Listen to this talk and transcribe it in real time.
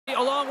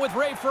along with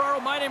Ray Ferraro.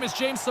 My name is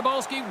James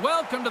Cebulski.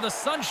 Welcome to the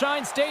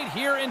Sunshine State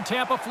here in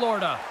Tampa,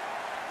 Florida.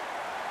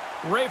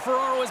 Ray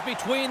Ferraro is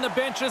between the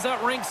benches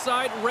at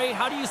ringside. Ray,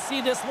 how do you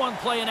see this one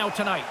playing out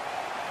tonight?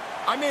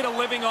 I made a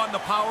living on the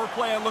power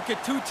play. I look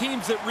at two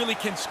teams that really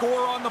can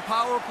score on the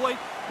power play.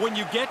 When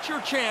you get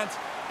your chance,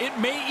 it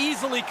may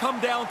easily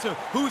come down to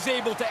who's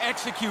able to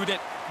execute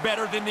it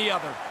better than the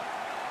other.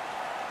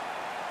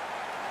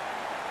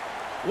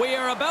 We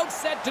are about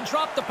set to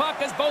drop the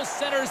puck as both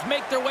centers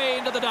make their way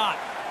into the dot.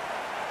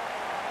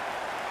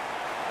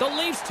 The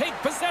Leafs take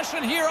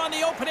possession here on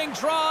the opening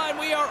draw, and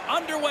we are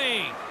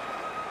underway.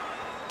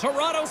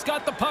 Toronto's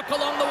got the puck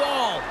along the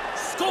wall.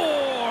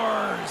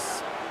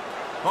 Scores!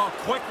 Well,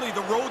 quickly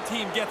the road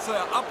team gets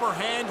an upper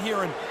hand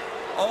here, and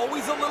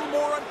always a little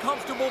more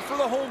uncomfortable for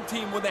the home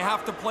team when they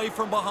have to play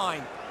from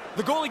behind.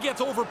 The goalie gets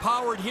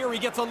overpowered here. He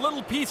gets a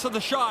little piece of the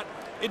shot.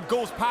 It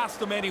goes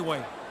past him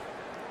anyway.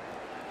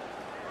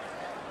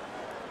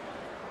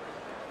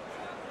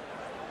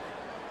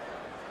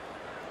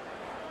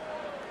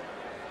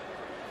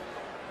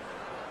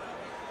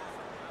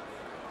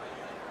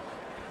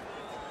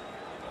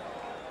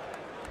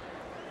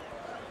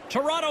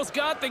 Toronto's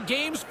got the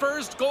game's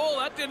first goal.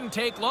 That didn't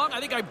take long.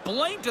 I think I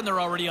blinked and they're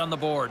already on the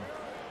board.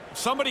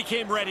 Somebody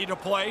came ready to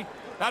play.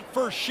 That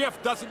first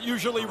shift doesn't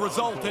usually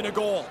result in a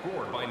goal.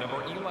 By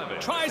number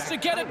 11, tries to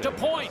get it to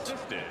point.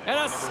 And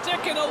a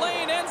stick in the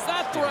lane ends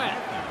that threat.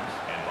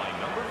 And by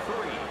number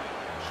 3,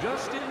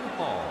 Justin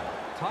Hall.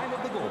 Time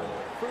of the goal,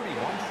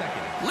 31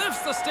 seconds.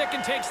 Lifts the stick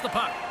and takes the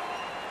puck.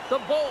 The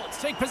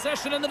Bolts take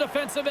possession in the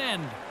defensive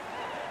end.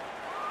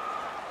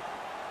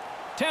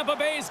 Tampa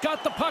Bay's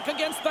got the puck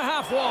against the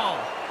half wall.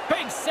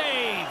 Big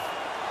save.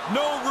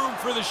 No room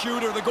for the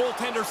shooter. The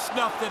goaltender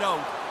snuffed it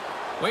out.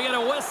 We get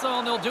a whistle,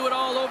 and they'll do it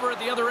all over at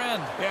the other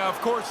end. Yeah,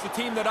 of course, the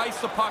team that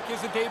iced the puck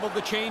isn't able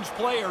to change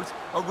players.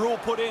 A rule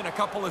put in a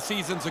couple of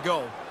seasons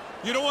ago.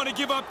 You don't want to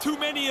give up too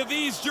many of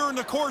these during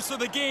the course of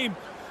the game.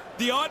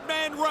 The odd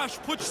man rush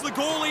puts the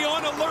goalie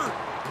on alert,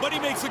 but he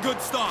makes a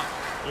good stop.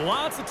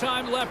 Lots of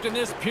time left in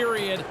this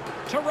period.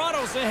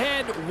 Toronto's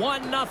ahead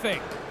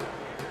 1-0.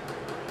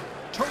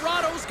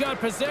 Toronto's got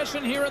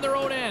possession here in their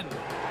own end.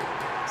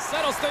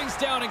 Settles things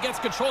down and gets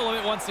control of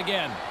it once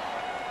again.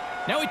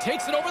 Now he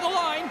takes it over the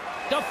line.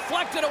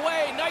 Deflected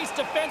away. Nice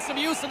defensive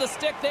use of the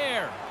stick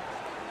there.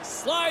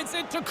 Slides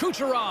into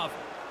Kucherov.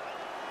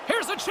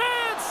 Here's a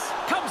chance.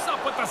 Comes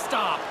up with the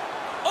stop.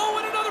 Oh,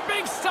 and another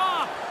big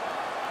stop.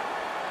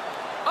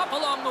 Up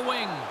along the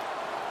wing.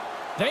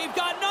 They've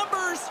got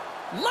numbers.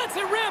 Lets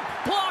it rip.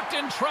 Blocked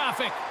in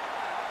traffic.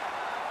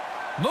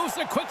 Moves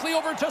it quickly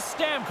over to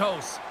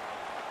Stamkos.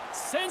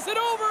 Sends it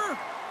over.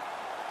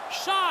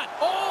 Shot.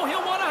 Oh,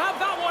 he'll want to have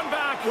that one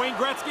back. Wayne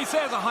Gretzky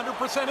says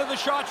 100% of the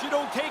shots you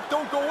don't take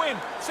don't go in.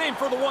 Same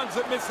for the ones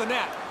that miss the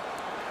net.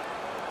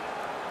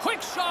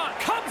 Quick shot.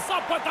 Comes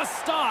up with the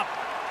stop.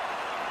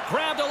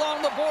 Grabbed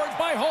along the boards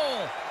by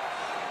Hull.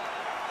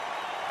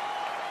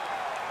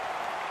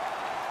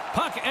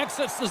 Puck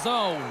exits the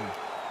zone.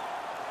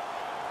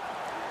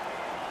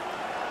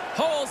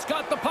 Hull's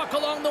got the puck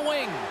along the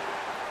wing.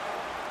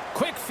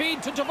 Quick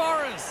feed to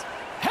Tavares.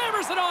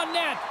 Hammers it on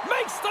net.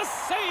 Makes the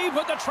save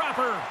with the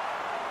trapper.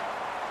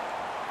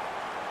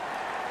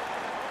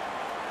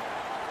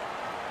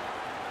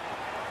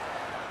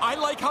 I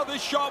like how this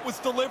shot was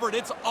delivered.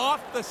 It's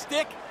off the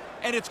stick,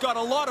 and it's got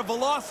a lot of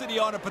velocity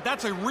on it, but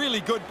that's a really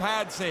good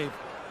pad save.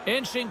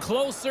 Inching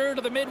closer to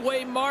the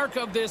midway mark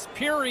of this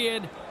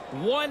period.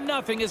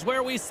 1-0 is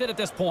where we sit at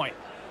this point.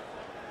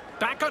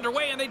 Back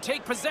underway, and they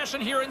take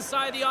possession here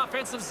inside the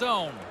offensive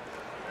zone.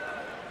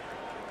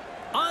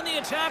 On the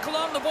attack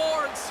along the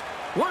boards.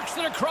 Works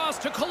it across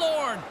to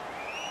Killorn.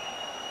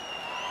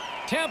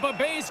 Tampa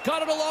Bay's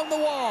got it along the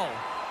wall.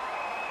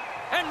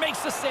 And makes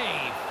the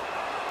save.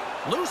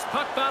 Loose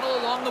puck battle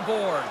along the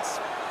boards.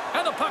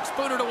 And the puck's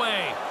booted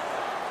away.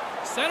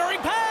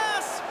 Centering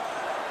pass.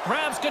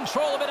 Grabs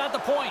control of it at the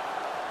point.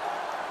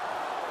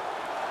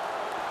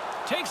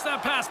 Takes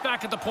that pass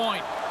back at the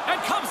point. And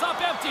comes up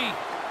empty.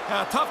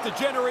 Tough to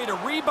generate a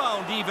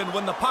rebound even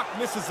when the puck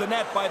misses the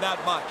net by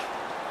that much.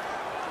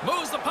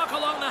 Moves the puck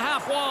along the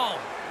half wall.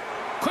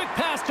 Quick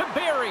pass to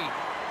Barry.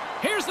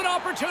 Here's an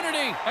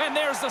opportunity, and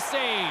there's the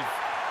save.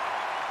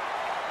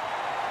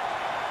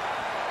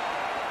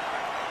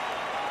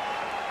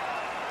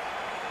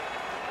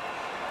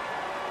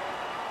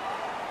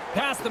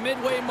 Past the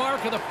midway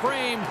mark of the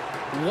frame,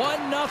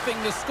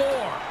 1-0 to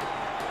score.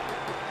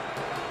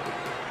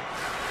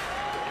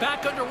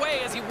 Back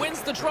underway as he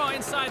wins the draw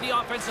inside the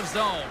offensive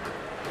zone.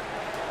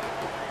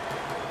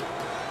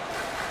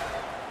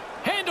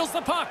 Handles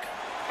the puck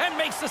and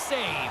makes the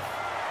save.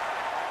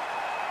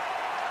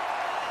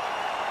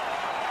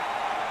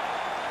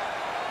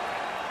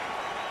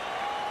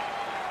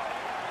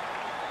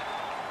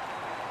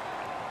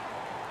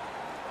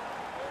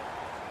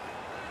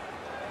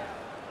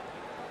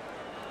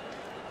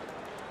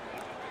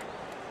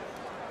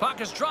 Puck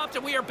is dropped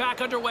and we are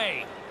back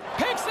underway.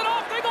 Picks it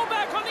off. They go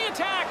back on the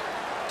attack.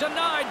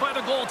 Denied by the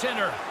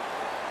goaltender.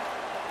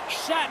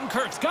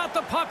 Shattenkirk's got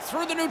the puck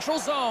through the neutral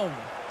zone.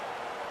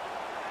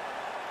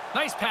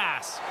 Nice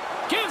pass.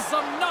 Gives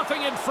them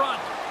nothing in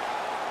front.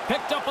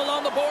 Picked up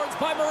along the boards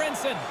by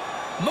Marinson.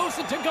 Moves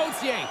it to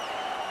Gauthier.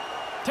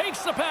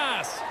 Takes the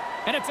pass.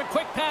 And it's a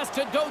quick pass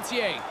to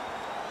Gauthier.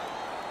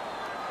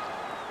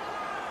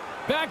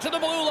 Back to the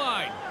blue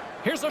line.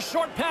 Here's a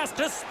short pass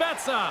to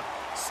Spezza.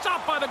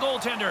 Stopped by the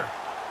goaltender.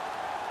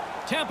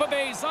 Tampa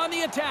Bay's on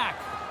the attack.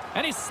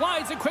 And he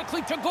slides it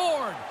quickly to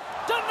Gord.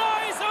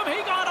 Denies him.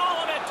 He got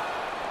all of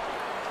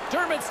it.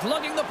 Dermott's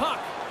lugging the puck.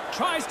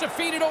 Tries to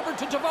feed it over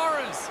to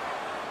Tavares.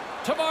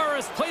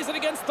 Tavares plays it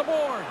against the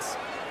boards.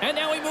 And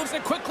now he moves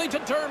it quickly to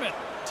Dermott.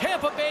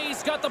 Tampa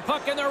Bay's got the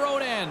puck in their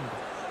own end.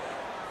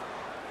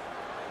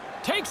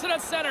 Takes it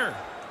at center.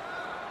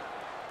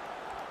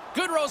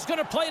 Goodrow's going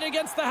to play it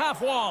against the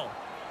half wall.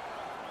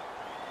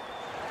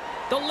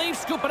 The Leafs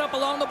scoop it up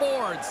along the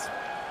boards.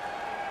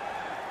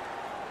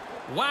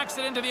 Whacks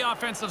it into the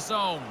offensive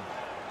zone.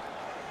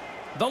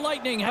 The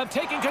Lightning have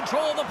taken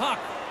control of the puck.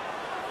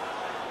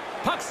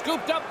 Puck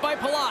scooped up by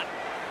Palat.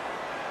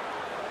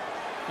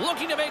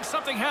 Looking to make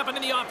something happen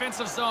in the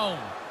offensive zone.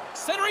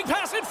 Centering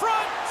pass in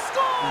front.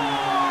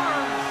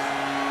 Scores!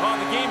 Well,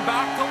 the game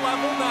back to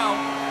level now.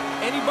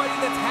 Anybody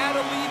that's had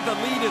a lead, the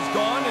lead is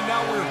gone, and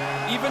now we're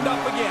evened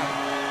up again.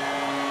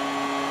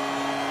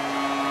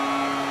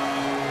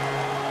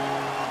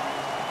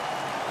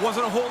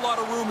 Wasn't a whole lot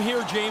of room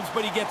here, James,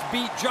 but he gets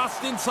beat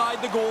just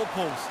inside the goal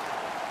post.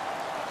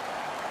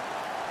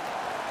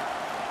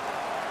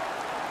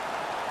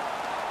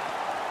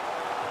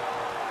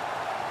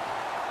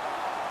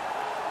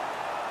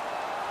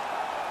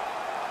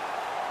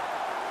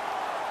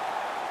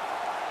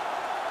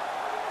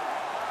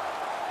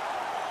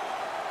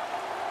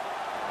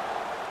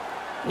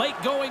 Late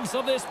goings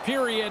of this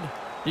period.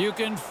 You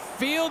can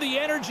feel the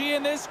energy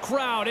in this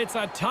crowd. It's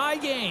a tie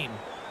game.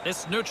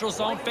 This neutral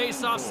zone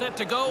face-off set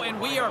to go, and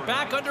we are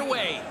back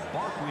underway.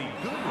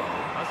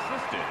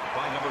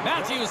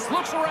 Matthews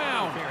looks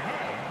around.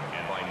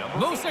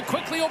 Moves it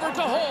quickly over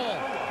to Hole.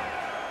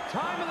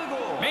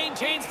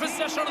 Maintains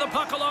possession of the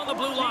puck along the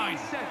blue line.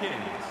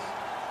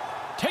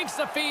 Takes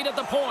the feed at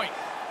the point.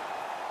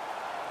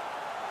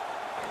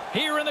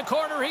 Here in the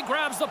corner, he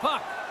grabs the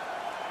puck.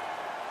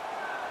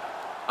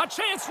 A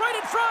chance right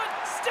in front.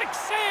 Stick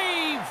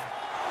save.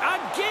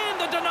 Again,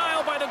 the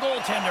denial by the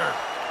goaltender.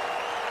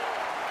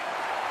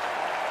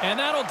 And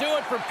that'll do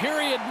it for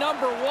period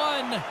number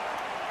one.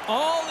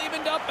 All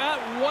evened up at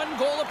 1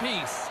 goal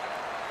apiece.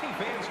 Hey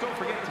fans, don't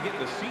forget to get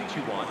the seats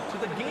you want to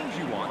the games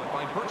you want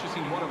by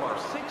purchasing one of our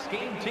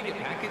 6-game ticket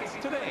packets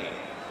today.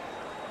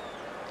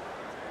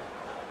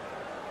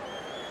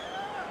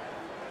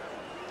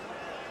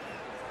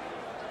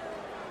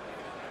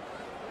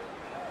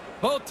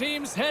 Both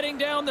teams heading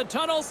down the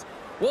tunnels.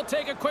 We'll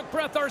take a quick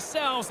breath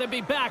ourselves and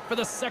be back for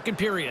the second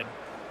period.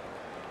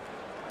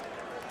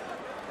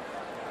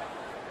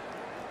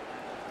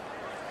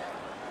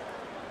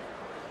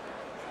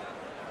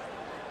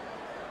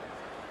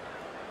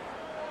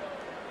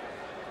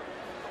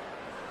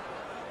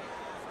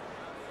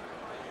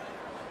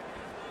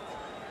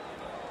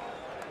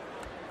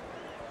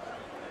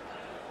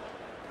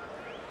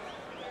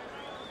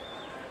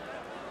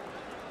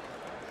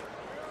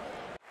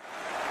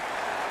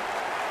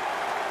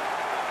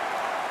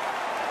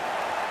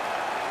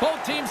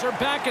 Both teams are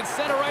back at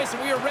center ice, and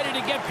we are ready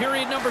to get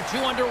period number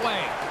 2 underway.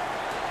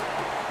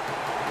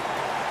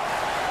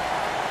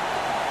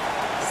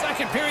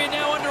 Second period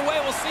now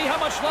underway. We'll see how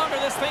much longer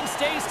this thing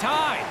stays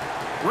tied.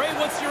 Ray,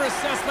 what's your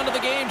assessment of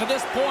the game to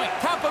this point?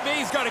 Tampa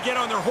Bay's got to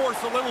get on their horse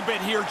a little bit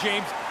here,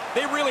 James.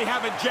 They really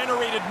haven't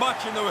generated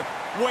much in the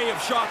way of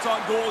shots on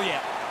goal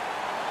yet.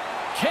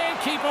 Can't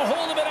keep a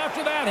hold of it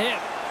after that hit.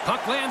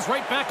 Puck lands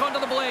right back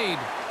onto the blade.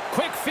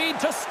 Quick feed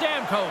to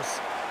Stamkos.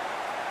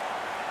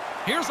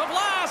 Here's a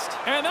blast,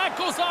 and that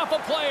goes off a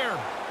player.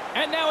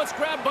 And now it's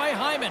grabbed by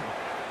Hyman.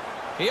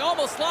 He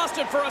almost lost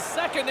it for a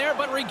second there,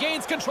 but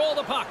regains control of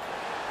the puck.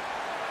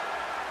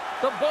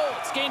 The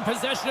Bolts gain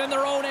possession in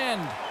their own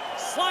end.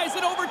 Slides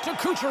it over to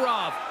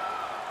Kucherov.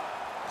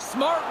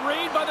 Smart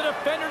read by the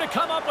defender to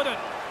come up with it.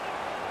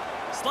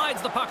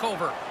 Slides the puck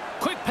over.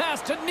 Quick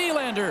pass to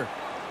Nylander.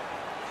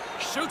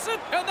 Shoots it,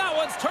 and that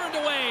one's turned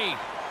away.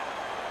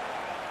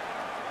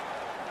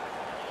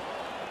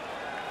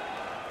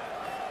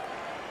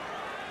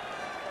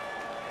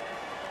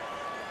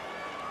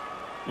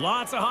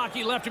 Lots of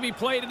hockey left to be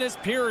played in this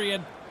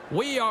period.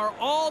 We are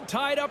all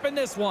tied up in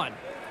this one.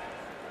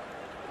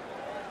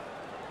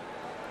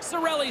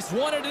 Cirelli's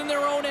won it in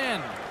their own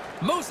end.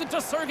 Moves it to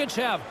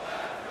Sergachev.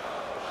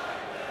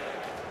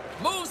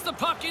 Moves the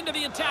puck into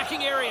the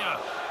attacking area.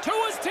 To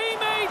his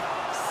teammate.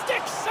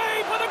 Stick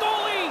save by the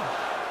goalie.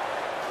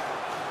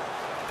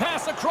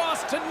 Pass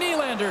across to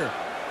Nylander.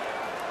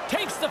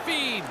 Takes the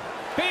feed.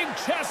 Big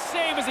chest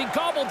save as he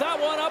gobbled that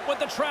one up with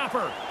the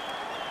trapper.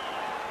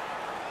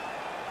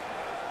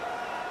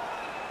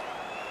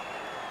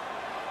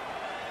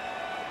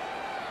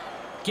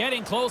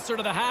 Getting closer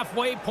to the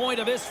halfway point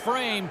of this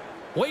frame.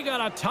 We got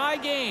a tie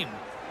game.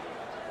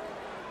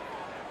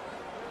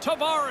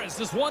 Tavares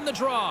has won the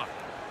draw.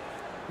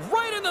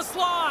 Right in the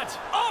slot.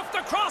 Off the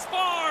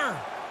crossbar.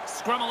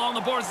 scrum along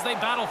the boards as they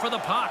battle for the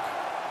puck.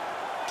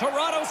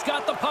 Toronto's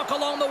got the puck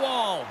along the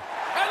wall.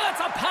 And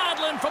that's a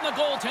paddling from the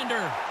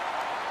goaltender.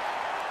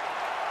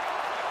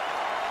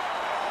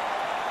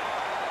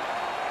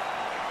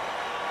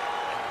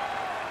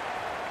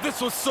 This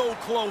was so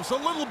close. A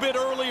little bit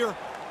earlier,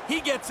 he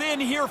gets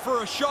in here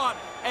for a shot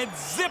and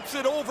zips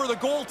it over the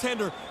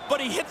goaltender, but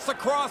he hits the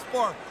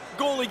crossbar.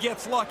 Goalie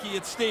gets lucky.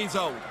 It stays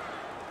out.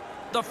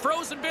 The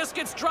frozen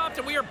biscuits dropped,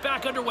 and we are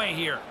back underway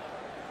here.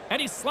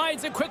 And he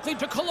slides it quickly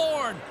to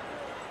Killorn.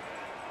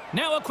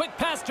 Now a quick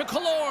pass to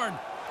Killorn,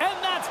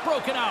 and that's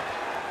broken up.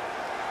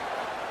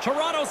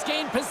 Toronto's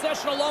gained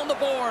possession along the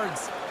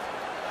boards.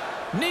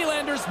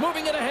 Nylander's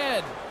moving it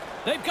ahead.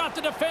 They've got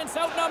the defense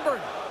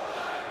outnumbered.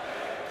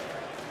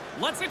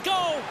 Lets it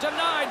go.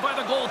 Denied by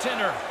the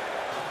goaltender.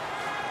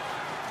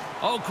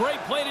 Oh, great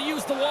play to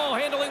use the wall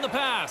handling the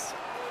pass.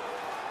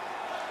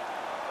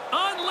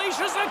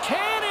 Unleashes a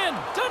cannon.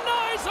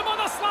 Denies him on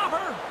the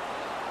slapper.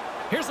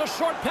 Here's a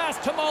short pass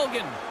to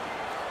Mulligan.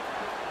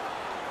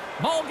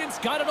 Mulligan's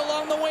got it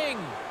along the wing.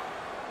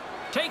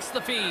 Takes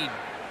the feed.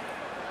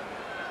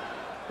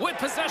 With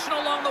possession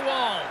along the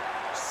wall.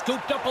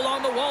 Scooped up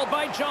along the wall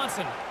by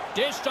Johnson.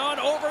 Dished on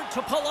over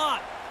to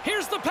Palat.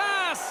 Here's the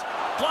pass.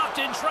 Blocked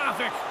in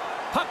traffic.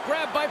 Puck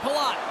grabbed by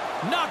Palat.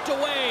 Knocked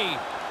away.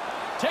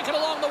 Taken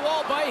along the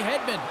wall by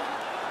Hedman.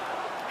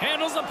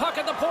 Handles the puck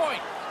at the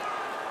point.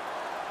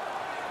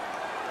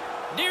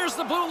 Nears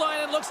the blue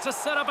line and looks to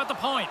set up at the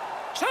point.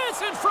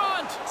 Chance in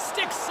front.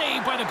 Stick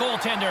saved by the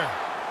goaltender.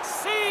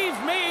 Save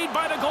made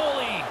by the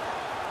goalie.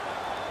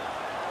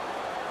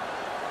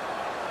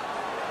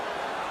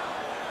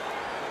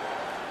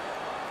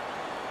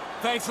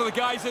 Thanks to the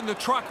guys in the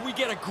truck, we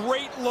get a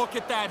great look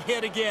at that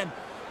hit again.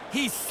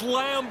 He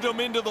slammed him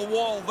into the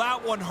wall.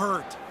 That one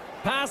hurt.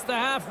 Past the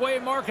halfway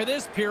mark of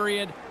this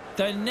period,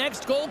 the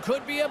next goal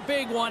could be a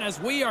big one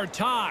as we are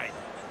tied.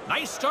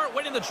 Nice start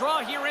winning the draw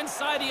here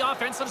inside the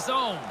offensive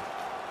zone.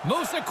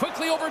 Moves it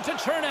quickly over to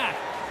Chernak.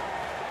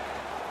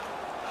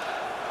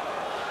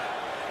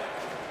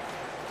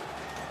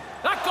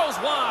 That goes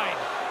wide.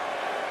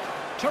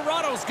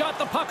 Toronto's got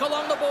the puck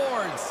along the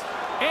boards.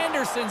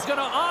 Anderson's going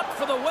to opt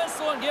for the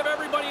whistle and give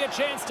everybody a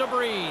chance to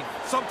breathe.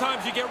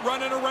 Sometimes you get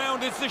running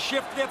around as the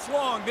shift gets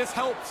long. This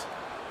helps.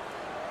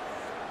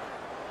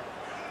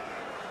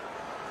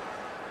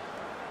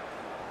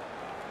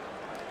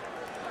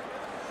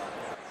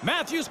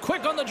 Matthews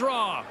quick on the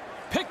draw.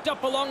 Picked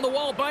up along the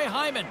wall by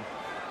Hyman.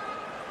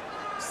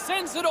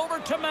 Sends it over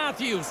to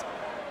Matthews.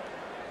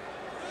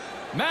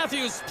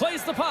 Matthews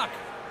plays the puck.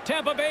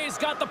 Tampa Bay's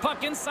got the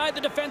puck inside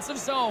the defensive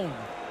zone.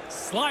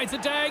 Slides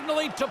it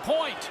diagonally to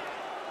point.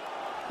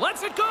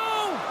 Lets it go!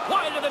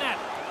 Wide of the net.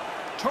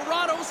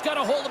 Toronto's got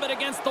a hold of it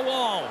against the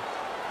wall.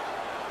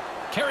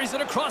 Carries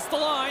it across the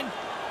line.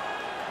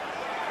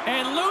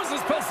 And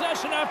loses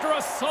possession after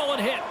a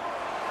solid hit.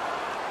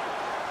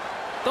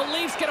 The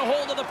Leafs get a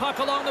hold of the puck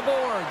along the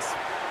boards.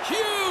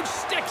 Huge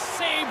stick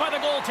save by the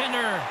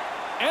goaltender.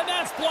 And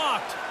that's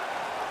blocked.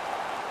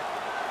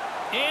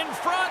 In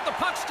front, the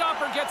puck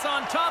stopper gets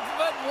on top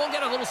of it. And we'll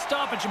get a little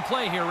stoppage in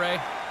play here, Ray.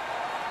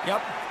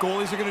 Yep,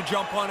 goalies are going to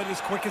jump on it as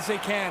quick as they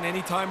can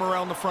anytime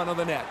around the front of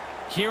the net.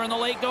 Here in the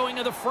late going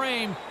of the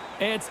frame,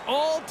 it's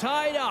all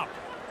tied up.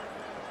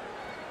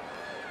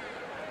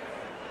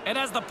 And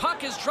as the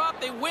puck is dropped,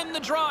 they win the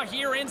draw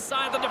here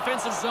inside the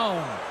defensive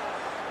zone.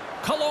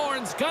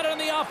 Killorn's got it on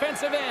the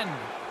offensive end.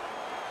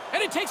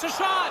 And he takes a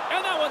shot,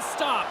 and that one's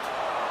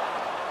stopped.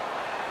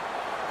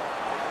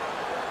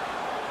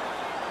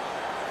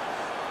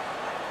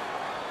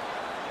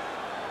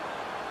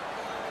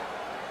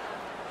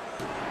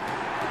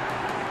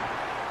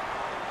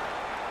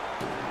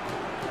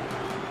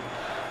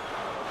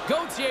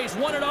 Gautier's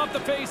won it off the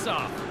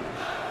faceoff.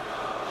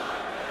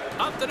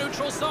 Up the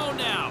neutral zone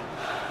now.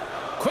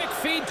 Quick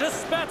feed to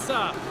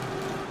Spezza.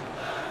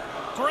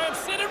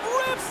 Grips it and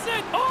rips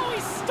it. Oh,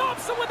 he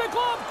stops it with a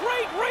glove.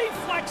 Great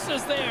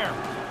reflexes there.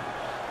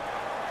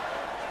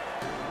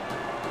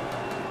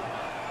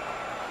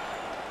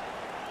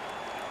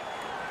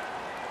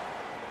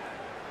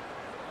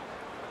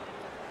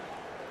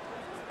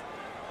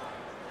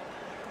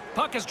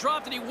 Puck is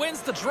dropped and he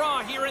wins the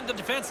draw here in the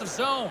defensive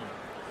zone.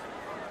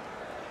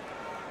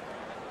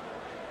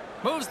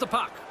 Moves the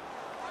puck.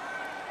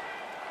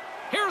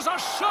 Here's a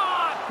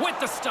shot with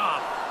the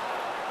stop.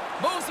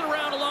 Moves it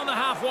around along the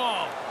half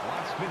wall.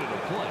 Last minute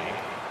of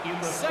play in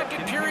the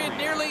second period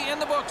nearly in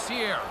the books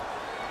here.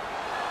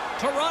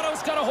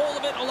 Toronto's got a hold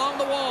of it along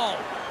the wall.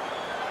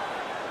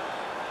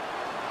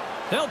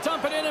 They'll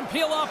dump it in and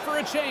peel off for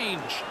a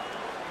change.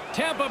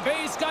 Tampa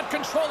Bay's got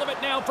control of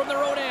it now from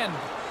their own end.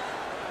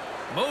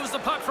 Moves the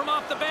puck from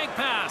off the bank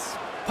pass.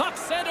 Puck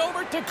sent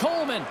over to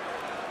Coleman.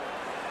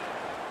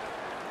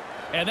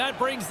 And that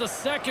brings the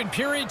second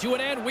period to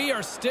an end. We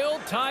are still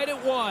tied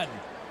at 1.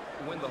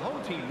 When the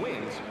home team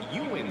wins,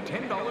 you win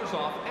 $10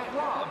 off at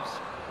Rob's.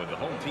 When the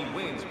home team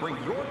wins, bring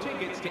your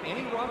tickets to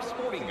any Rob's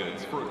Sporting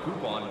Goods for a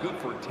coupon good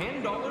for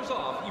 $10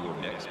 off your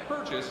next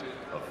purchase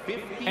of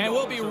 $50. And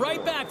we'll be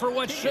right back for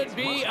what should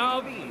be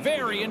a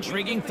very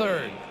intriguing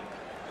third.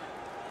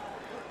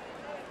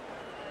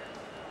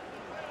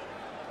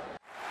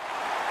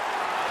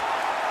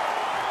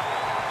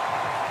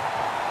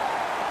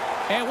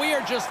 And we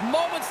are just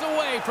moments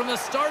away from the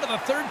start of the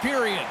third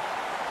period.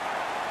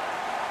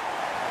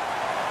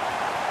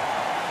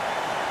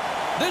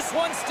 This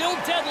one's still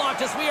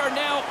deadlocked as we are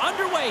now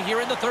underway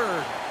here in the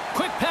third.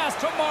 Quick pass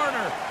to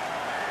Marner.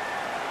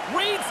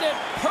 Reads it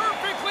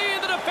perfectly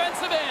in the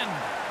defensive end.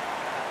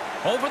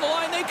 Over the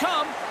line they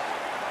come.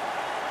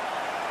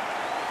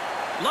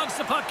 Lugs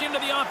the puck into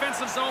the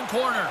offensive zone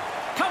corner.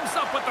 Comes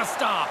up with the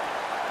stop.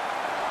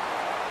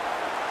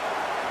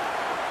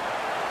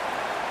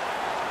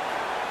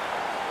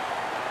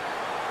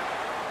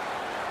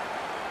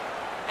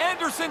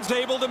 Anderson's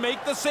able to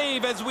make the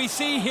save as we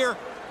see here.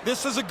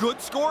 This is a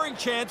good scoring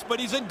chance, but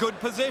he's in good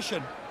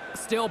position.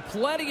 Still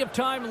plenty of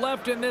time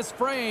left in this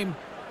frame.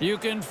 You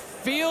can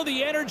feel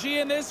the energy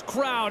in this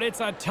crowd.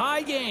 It's a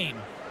tie game.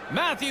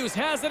 Matthews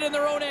has it in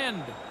their own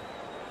end.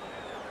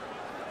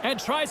 And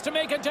tries to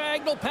make a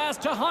diagonal pass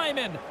to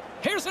Hyman.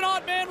 Here's an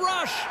odd man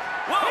rush.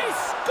 Whoa. He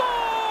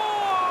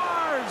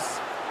scores!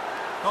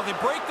 Well, they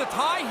break the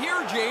tie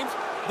here, James.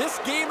 This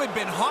game had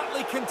been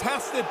hotly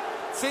contested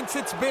since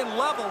it's been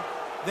level.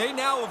 They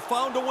now have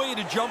found a way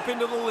to jump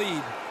into the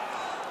lead.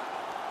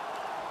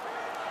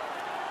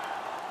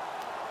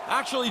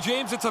 Actually,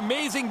 James, it's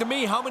amazing to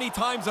me how many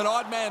times an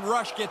odd man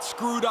rush gets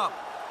screwed up.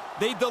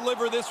 They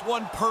deliver this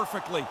one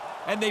perfectly,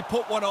 and they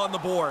put one on the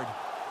board.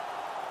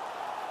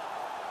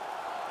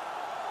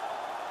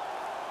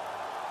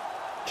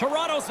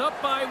 Toronto's up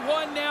by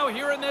 1 now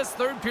here in this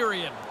third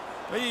period.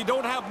 Well, you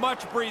don't have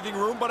much breathing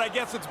room, but I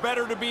guess it's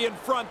better to be in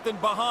front than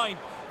behind.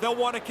 They'll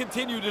want to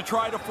continue to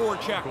try to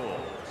forecheck.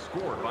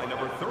 Scored by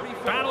number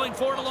 34. Battling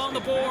for it along the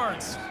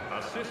boards.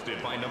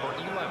 Assisted by number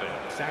 11,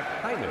 Zach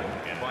Hyman,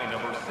 and by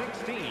number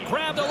 16.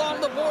 Grabbed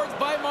along the boards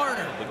by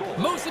Marner.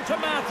 Moves it to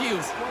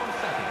Matthews.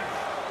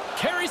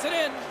 Carries it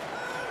in.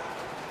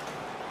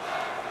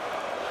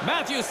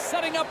 Matthews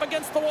setting up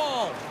against the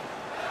wall.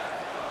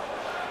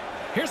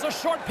 Here's a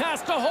short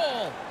pass to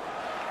Hole.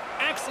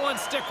 Excellent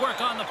stick work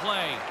on the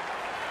play.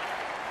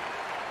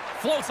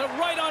 Floats it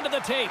right onto the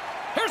tape.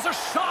 Here's a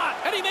shot,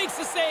 and he makes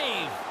the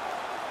save.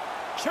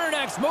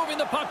 Chernak's moving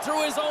the puck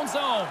through his own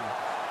zone.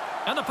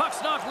 And the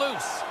puck's knocked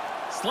loose.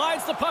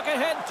 Slides the puck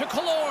ahead to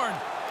Killorn.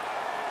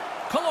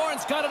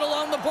 Killorn's got it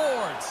along the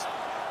boards.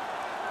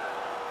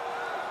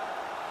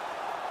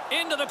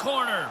 Into the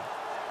corner.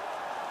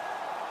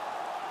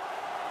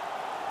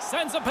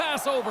 Sends a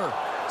pass over.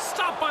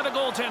 Stopped by the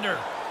goaltender.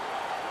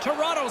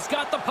 Toronto's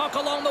got the puck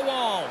along the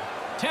wall.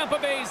 Tampa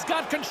Bay's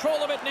got control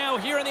of it now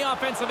here in the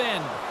offensive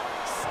end.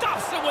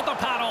 Stops it with the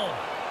paddle.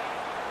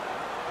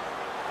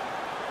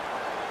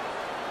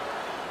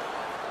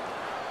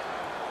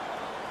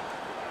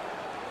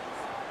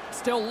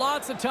 Still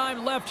lots of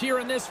time left here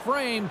in this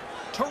frame.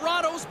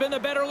 Toronto's been the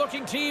better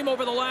looking team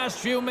over the last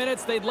few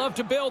minutes. They'd love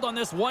to build on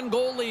this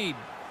 1-goal lead.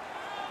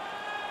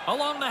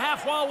 Along the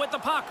half wall with the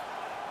puck.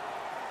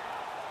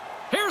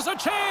 Here's a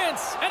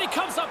chance, and he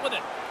comes up with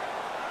it.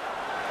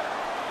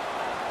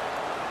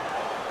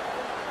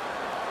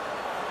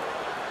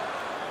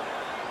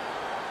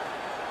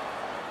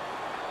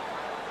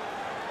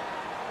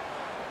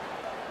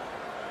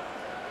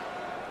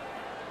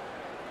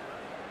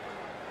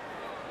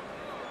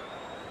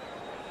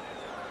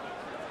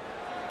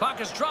 Puck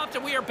is dropped,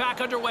 and we are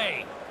back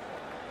underway.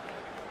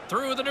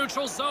 Through the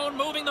neutral zone,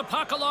 moving the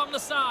puck along the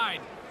side.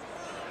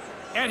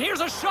 And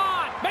here's a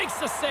shot. Makes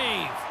the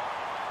save.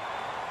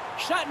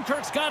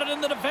 Shattenkirk's got it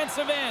in the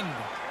defensive end.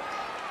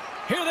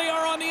 Here they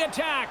are on the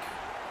attack.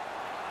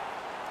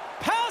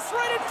 Pass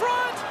right in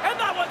front, and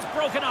that one's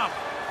broken up.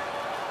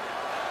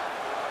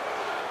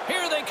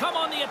 Here they come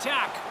on the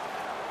attack.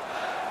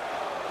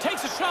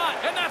 Takes a shot,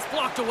 and that's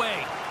blocked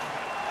away.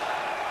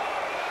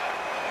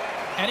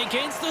 And he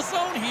gains the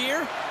zone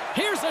here.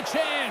 Here's a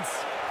chance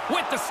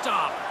with the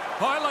stop.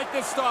 Oh, I like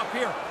this stop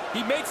here.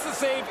 He makes the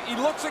save, he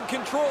looks in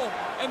control,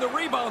 and the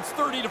rebound's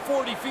 30 to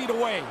 40 feet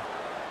away.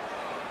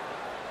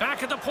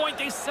 Back at the point,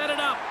 they set it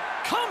up.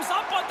 Comes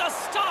up with the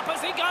stop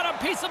as he got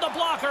a piece of the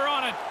blocker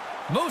on it.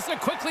 Moves it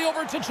quickly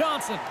over to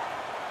Johnson.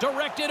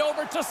 Directed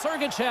over to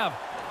Sergachev.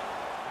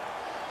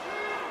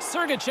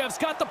 Sergachev's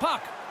got the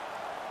puck.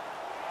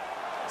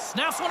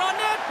 Snaps one on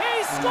net.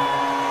 He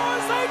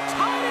scores! They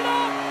tied it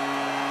up!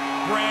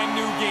 Brand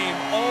new game.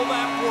 All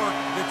that work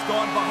that's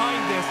gone behind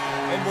this,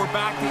 and we're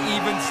back to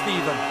even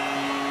Steven.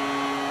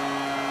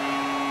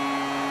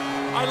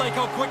 I like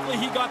how quickly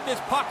he got this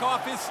puck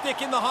off his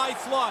stick in the high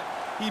slot.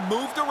 He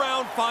moved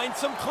around, find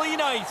some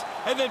clean ice,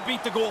 and then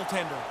beat the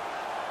goaltender.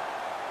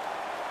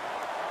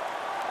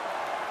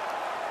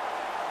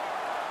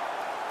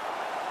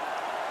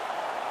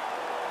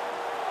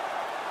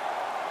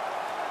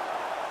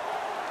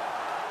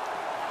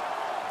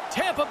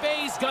 Tampa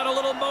Bay's got a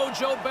little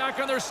mojo back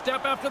on their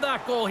step after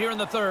that goal here in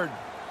the third.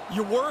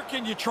 You work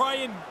and you try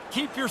and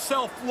keep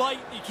yourself light,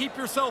 you keep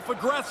yourself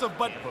aggressive,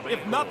 but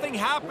if nothing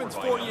happens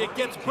for you, it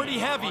gets pretty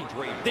heavy.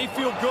 They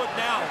feel good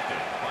now.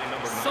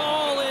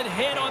 Solid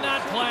hit on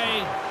that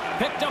play.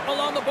 Picked up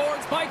along the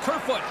boards by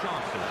Kerfoot.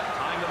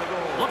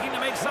 Looking to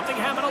make something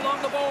happen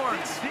along the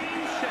boards.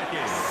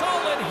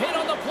 Solid hit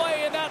on the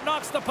play, and that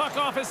knocks the puck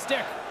off his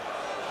stick.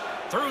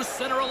 Through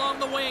center along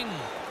the wing.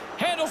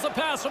 Handles the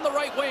pass from the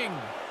right wing.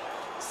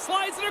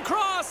 Slides it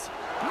across.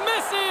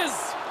 Misses.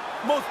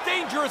 Most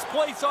dangerous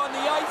place on the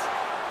ice,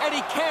 and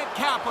he can't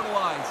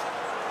capitalize.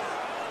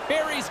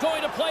 Barry's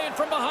going to play it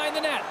from behind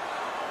the net.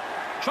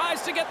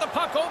 Tries to get the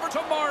puck over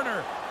to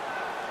Marner.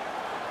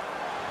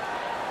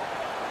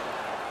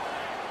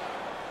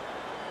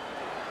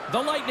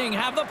 The Lightning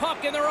have the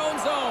puck in their own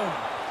zone.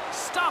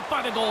 Stopped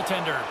by the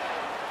goaltender.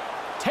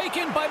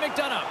 Taken by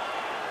McDonough.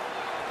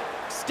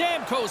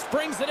 Stamkos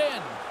brings it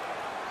in.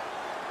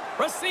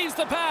 Receives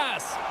the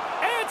pass.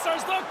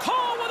 Answers the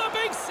call with a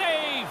big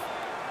save.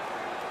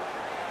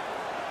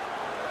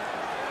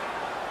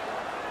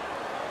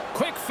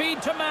 Quick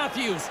feed to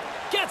Matthews.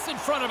 Gets in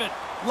front of it.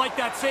 Like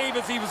that save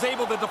as he was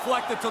able to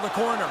deflect it to the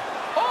corner.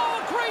 Oh,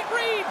 great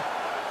read.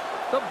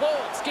 The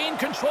Bolts gain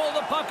control of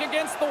the puck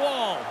against the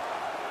wall.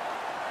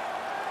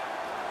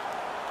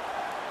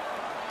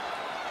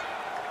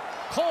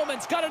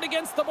 Coleman's got it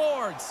against the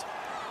boards.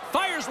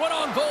 Fires one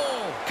on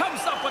goal.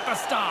 Comes up with the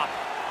stop.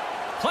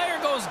 Player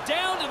goes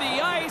down to the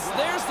ice.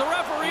 There's the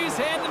referee's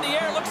hand in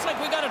the air. Looks like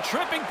we got a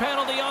tripping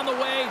penalty on the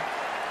way.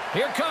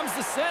 Here comes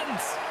the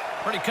sentence.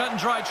 Pretty cut and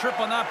dry trip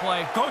on that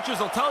play. Coaches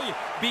will tell you,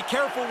 be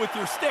careful with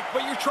your stick,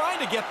 but you're trying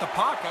to get the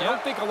puck. I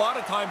don't think a lot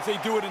of times they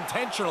do it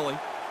intentionally.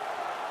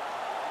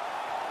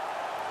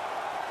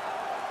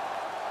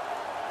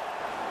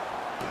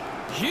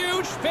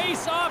 Huge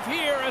face-off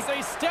here as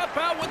they step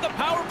out with the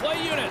power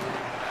play unit.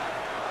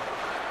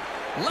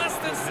 Less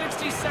than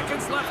 60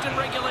 seconds left in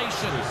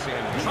regulation.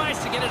 Tries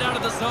to get it out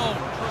of the zone.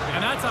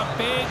 And that's a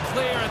big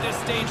clear at this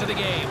stage of the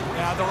game.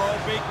 Yeah, they're all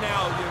big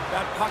now.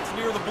 That puck's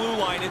near the blue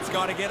line. It's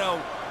got to get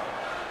out.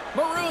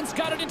 Maroon's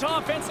got it into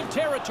offensive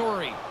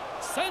territory.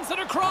 Sends it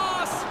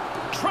across.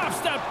 Traps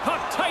that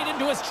puck tight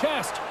into his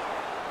chest.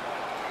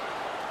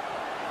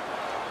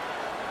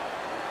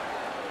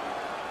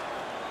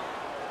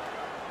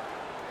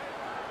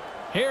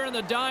 Here in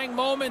the dying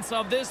moments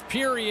of this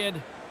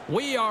period,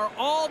 we are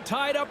all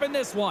tied up in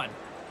this one.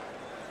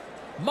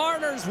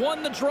 Marner's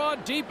won the draw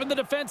deep in the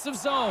defensive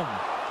zone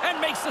and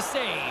makes the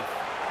save.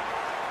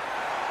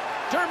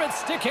 Dermott's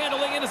stick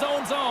handling in his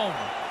own zone.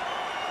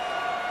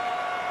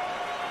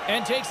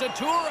 And takes a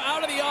tour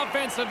out of the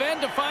offensive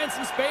end to find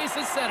some space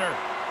at center.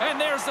 And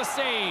there's the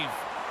save.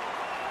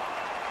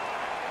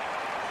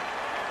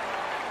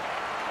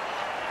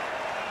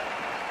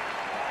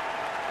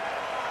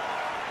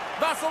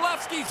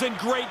 Vasilevsky's in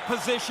great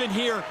position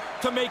here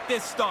to make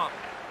this stop.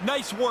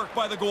 Nice work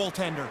by the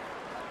goaltender.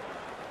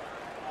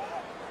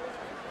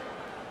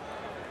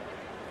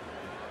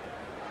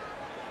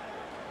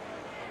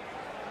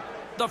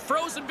 The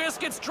frozen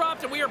biscuits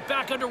dropped and we are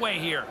back underway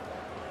here.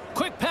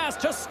 Quick pass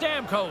to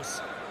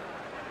Stamkos.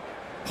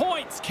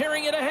 Points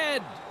carrying it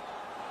ahead.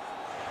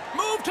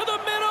 Move to the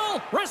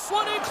middle. Wrists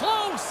one in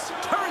close.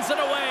 Turns it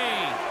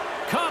away.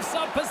 Coughs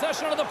up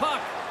possession of the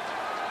puck.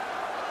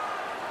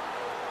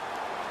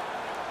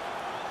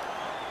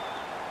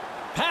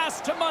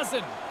 Pass to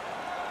Muzzin.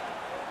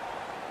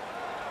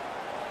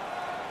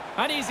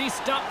 An easy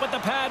stop with the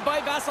pad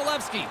by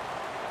Vasilevsky.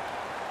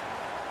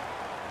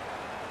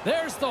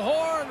 There's the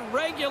horn.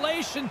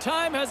 Regulation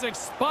time has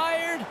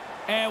expired,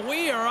 and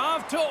we are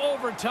off to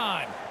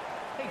overtime.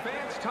 Hey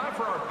fans, time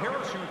for our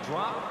parachute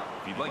drop.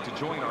 If you'd like to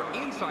join our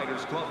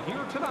Insiders Club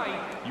here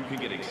tonight, you can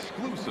get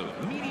exclusive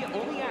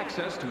media-only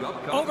access to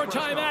upcoming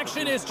overtime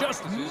action is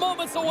just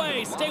moments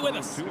away. Stay with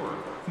us. Tour.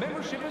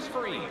 Membership is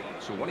free,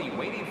 so what are you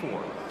waiting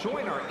for?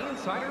 Join our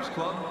Insiders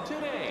Club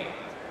today.